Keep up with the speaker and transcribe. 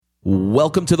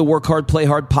Welcome to the Work Hard, Play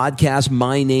Hard podcast.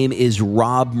 My name is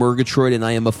Rob Murgatroyd, and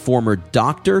I am a former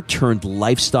doctor turned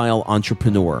lifestyle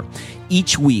entrepreneur.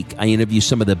 Each week, I interview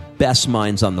some of the best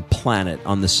minds on the planet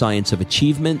on the science of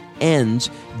achievement and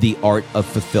the art of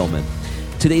fulfillment.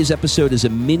 Today's episode is a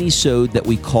mini-sode that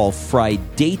we call Friday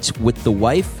Date with the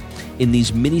Wife. In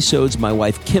these mini-sodes, my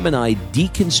wife Kim and I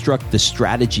deconstruct the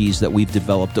strategies that we've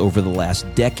developed over the last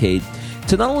decade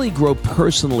to not only grow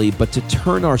personally, but to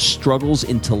turn our struggles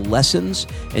into lessons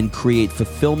and create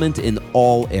fulfillment in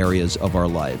all areas of our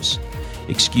lives.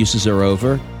 Excuses are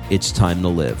over. It's time to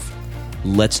live.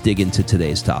 Let's dig into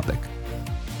today's topic.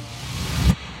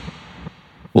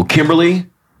 Well, Kimberly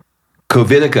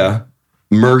Kovidica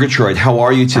Murgatroyd, how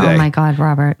are you today? Oh my God,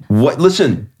 Robert.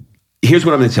 Listen, here's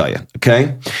what I'm going to tell you,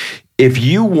 okay? If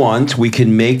you want, we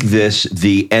can make this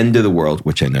the end of the world,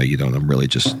 which I know you don't. I'm really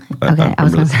just... Okay, I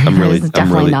was going to say, this is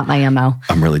definitely not my MO.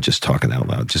 I'm really just talking out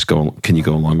loud. Can you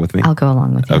go along with me? I'll go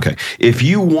along with you. Okay. If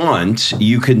you want,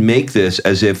 you can make this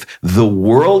as if the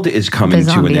world is coming to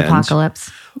an end. The zombie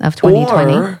apocalypse of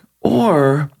 2020.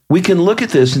 Or we can look at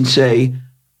this and say,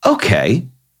 okay,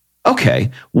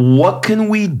 what can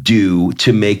we do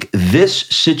to make this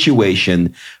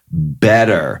situation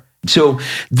better? So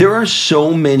there are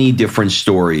so many different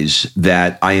stories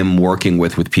that I am working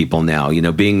with people now. You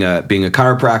know, being a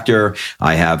chiropractor,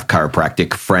 I have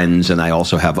chiropractic friends, and I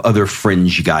also have other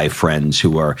fringe guy friends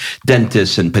who are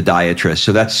dentists and podiatrists.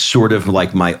 So that's sort of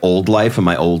like my old life and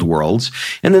my old worlds.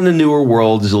 And then the newer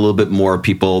world is a little bit more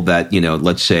people that, you know,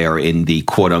 let's say are in the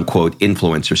quote unquote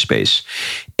influencer space.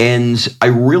 And I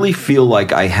really feel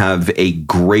like I have a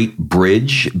great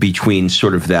bridge between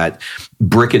sort of that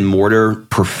brick and mortar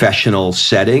professional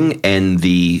setting and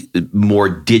the more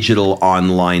digital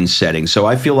online setting. So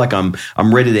I feel like I'm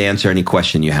ready to answer any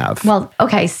question you have. Well,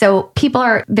 okay. So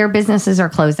their businesses are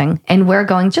closing and we're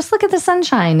going, just look at the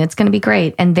sunshine. It's going to be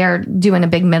great. And they're doing a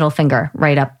big middle finger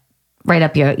right up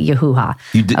your hoo-ha.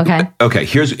 Okay. Okay.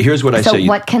 Here's what I say. So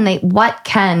what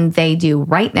can they do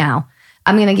right now?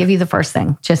 I'm going to give you the first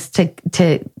thing just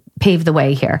to pave the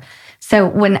way here. So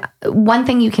one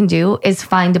thing you can do is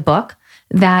find a book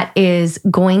that is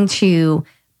going to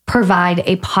provide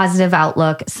a positive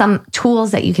outlook, some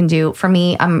tools that you can do. For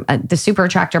me, the Super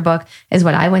Attractor book is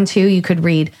what I went to. You could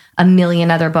read a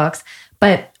million other books.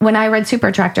 But when I read Super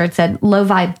Attractor, it said low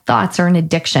vibe thoughts are an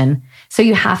addiction. So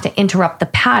you have to interrupt the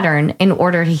pattern in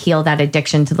order to heal that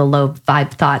addiction to the low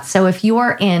vibe thoughts. So if you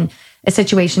are in a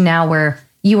situation now where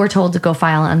you were told to go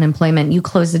file unemployment, you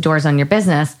close the doors on your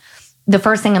business, the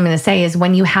first thing I'm going to say is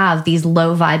when you have these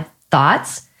low vibe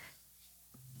thoughts,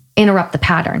 interrupt the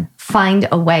pattern. Find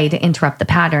a way to interrupt the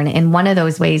pattern. And one of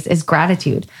those ways is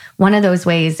gratitude. One of those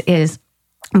ways is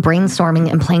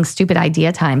brainstorming and playing stupid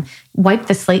idea time. Wipe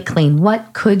the slate clean.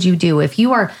 What could you do? If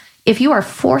you are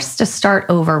forced to start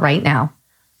over right now,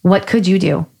 what could you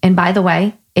do? And by the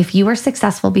way, if you were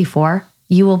successful before,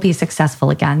 you will be successful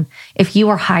again. If you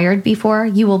were hired before,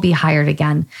 you will be hired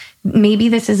again. Maybe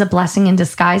this is a blessing in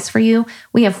disguise for you.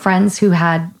 We have friends who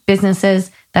had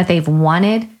businesses that they've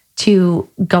wanted to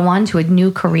go on to a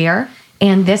new career,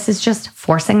 and this is just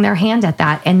forcing their hand at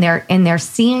that. And they're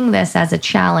seeing this as a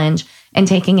challenge and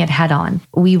taking it head on.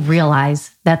 We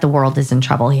realize that the world is in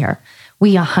trouble here.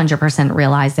 We 100%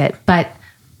 realize it. But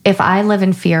if I live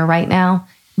in fear right now,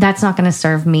 that's not going to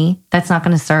serve me. That's not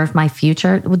going to serve my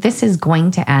future. This is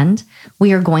going to end.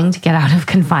 We are going to get out of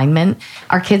confinement.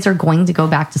 Our kids are going to go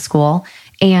back to school.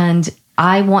 And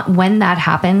when that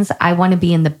happens, I want to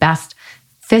be in the best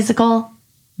physical,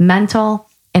 mental,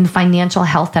 and financial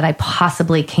health that I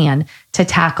possibly can to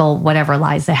tackle whatever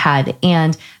lies ahead.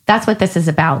 And that's what this is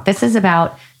about. This is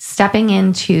about stepping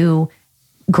into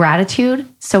gratitude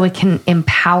so it can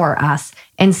empower us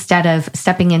instead of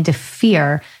stepping into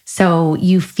fear so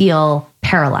you feel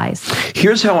paralyzed.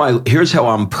 Here's how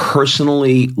I'm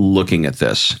personally looking at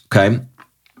this, okay?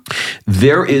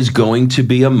 There is going to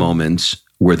be a moment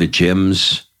where the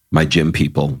gyms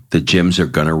are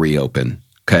going to reopen.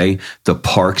 Okay. The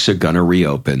parks are going to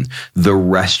reopen. The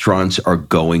restaurants are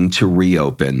going to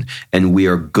reopen, and we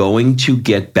are going to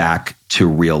get back to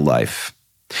real life.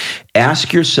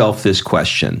 Ask yourself this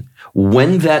question.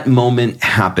 When that moment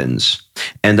happens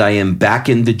and I am back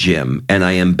in the gym and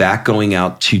I am back going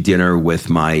out to dinner with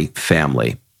my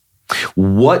family,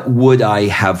 what would I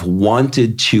have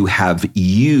wanted to have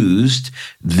used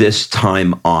this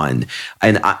time on?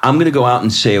 And I'm going to go out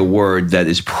and say a word that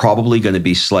is probably going to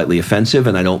be slightly offensive,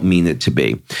 and I don't mean it to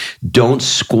be. Don't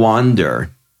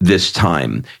squander this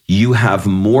time. You have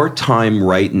more time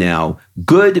right now,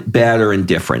 good, bad, or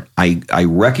indifferent. I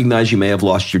recognize you may have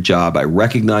lost your job. I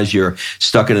recognize you're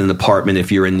stuck in an apartment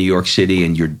if you're in New York City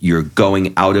and you're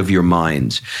going out of your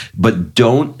minds. But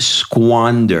don't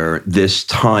squander this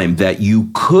time that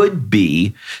you could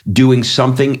be doing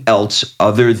something else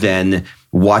other than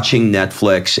watching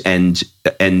Netflix and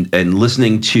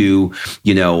listening to,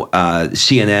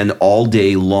 CNN all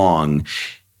day long.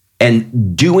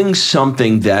 And doing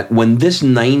something that when this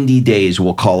 90 days,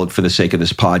 we'll call it for the sake of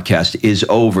this podcast, is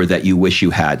over, that you wish you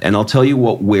had. And I'll tell you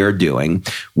what we're doing.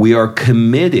 We are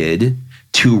committed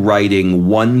to writing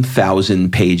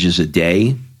 1,000 pages a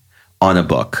day on a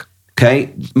book.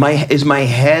 Okay? Is my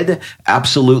head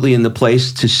absolutely in the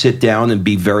place to sit down and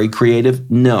be very creative?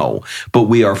 No. But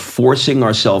we are forcing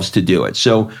ourselves to do it.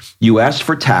 So you asked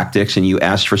for tactics and you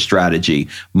asked for strategy.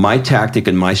 My tactic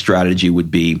and my strategy would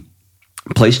be: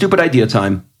 play stupid idea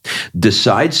time,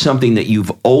 decide something that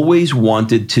you've always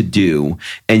wanted to do,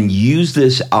 and use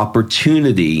this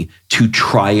opportunity to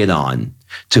try it on,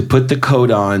 to put the code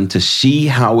on, to see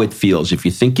how it feels. If you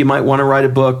think you might want to write a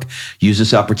book, use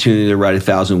this opportunity to write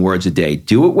 1,000 words a day.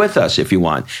 Do it with us if you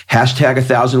want. Hashtag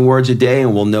 1,000 words a day,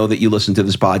 and we'll know that you listen to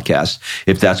this podcast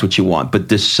if that's what you want. But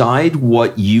decide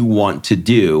what you want to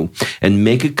do and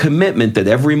make a commitment that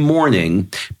every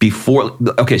morning before,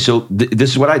 so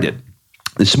this is what I did.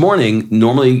 This morning,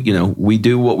 normally, we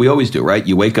do what we always do, right?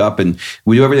 You wake up and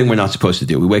we do everything we're not supposed to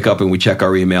do. We wake up and we check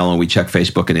our email and we check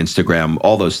Facebook and Instagram,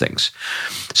 all those things.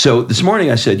 So this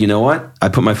morning I said, you know what? I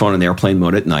put my phone in airplane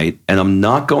mode at night, and I'm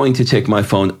not going to take my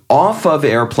phone off of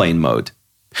airplane mode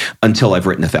until I've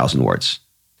written 1,000 words.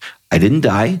 I didn't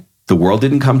die. The world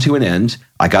didn't come to an end.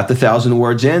 I got the 1,000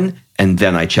 words in, and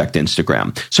then I checked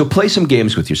Instagram. So play some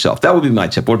games with yourself. That would be my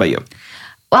tip. What about you?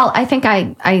 Well, I think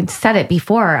I said it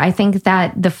before. I think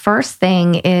that the first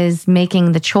thing is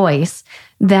making the choice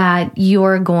that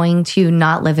you're going to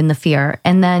not live in the fear.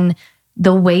 And then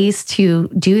the ways to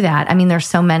do that, there's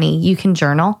so many. You can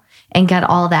journal and get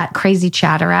all that crazy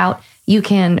chatter out. You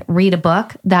can read a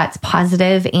book that's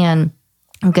positive and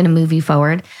going to move you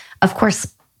forward. Of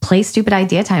course, play stupid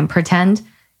idea time. Pretend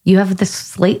you have the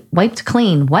slate wiped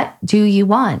clean. What do you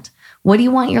want? What do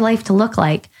you want your life to look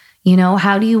like?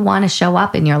 How do you want to show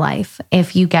up in your life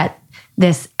if you get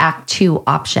this Act 2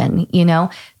 option?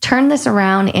 Turn this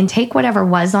around and take whatever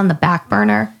was on the back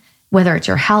burner, whether it's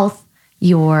your health,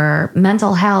 your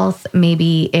mental health,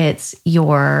 maybe it's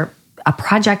a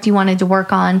project you wanted to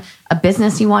work on, a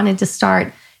business you wanted to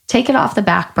start. Take it off the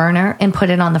back burner and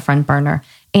put it on the front burner,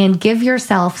 and give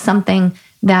yourself something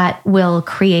that will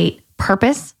create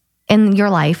purpose in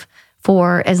your life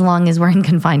for as long as we're in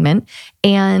confinement,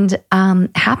 and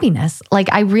happiness.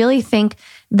 I really think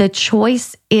the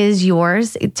choice is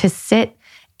yours to sit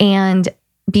and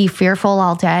be fearful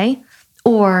all day,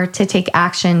 or to take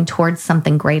action towards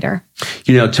something greater.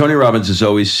 Tony Robbins has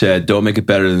always said, don't make it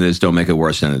better than it is, don't make it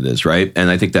worse than it is, right?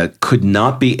 And I think that could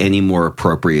not be any more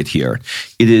appropriate here.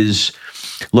 It is,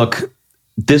 look,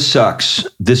 this sucks.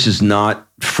 This is not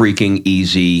freaking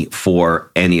easy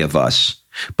for any of us.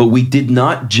 But we did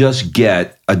not just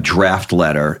get a draft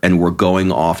letter and we're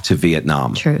going off to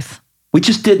Vietnam. Truth. We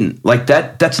just didn't.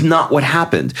 That's not what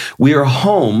happened. We are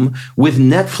home with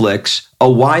Netflix, a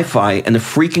Wi-Fi, and a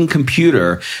freaking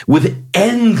computer with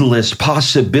endless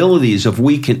possibilities of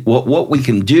what we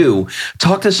can do.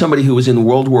 Talk to somebody who was in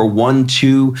World War I,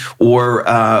 II,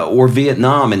 or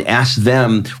Vietnam, and ask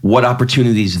them what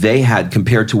opportunities they had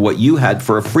compared to what you had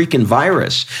for a freaking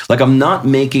virus. I'm not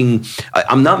making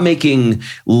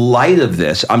light of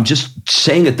this. I'm just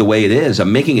saying it the way it is.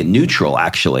 I'm making it neutral,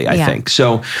 actually, I think.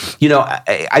 So,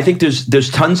 I think there's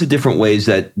tons of different ways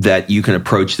that you can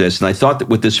approach this. And I thought that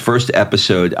with this first episode,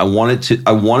 I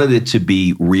wanted it to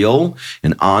be real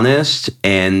and honest,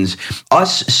 and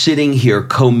us sitting here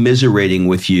commiserating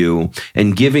with you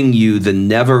and giving you the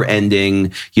never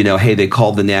ending, hey, they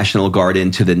called the National Guard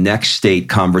into the next state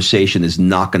conversation is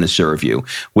not going to serve you.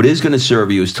 What is going to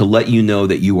serve you is to let you know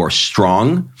that you are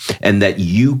strong and that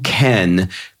you can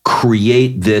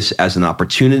create this as an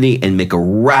opportunity and make a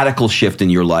radical shift in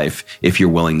your life if you're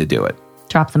willing to do it.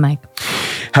 Drop the mic.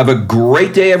 Have a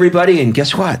great day, everybody. And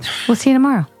guess what? We'll see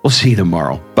you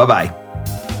tomorrow. Bye-bye.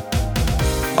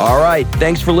 All right.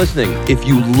 Thanks for listening. If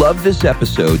you love this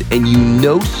episode and you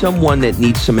know someone that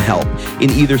needs some help in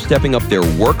either stepping up their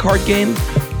work hard game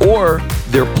or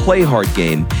their play hard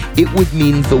game, it would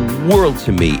mean the world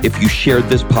to me if you shared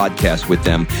this podcast with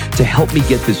them to help me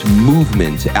get this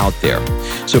movement out there.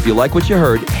 So if you like what you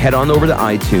heard, head on over to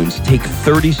iTunes, take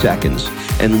 30 seconds,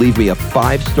 and leave me a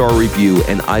 5-star review,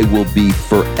 and I will be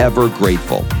forever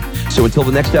grateful. So until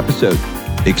the next episode,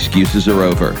 Excuses are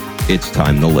over. It's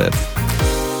time to live.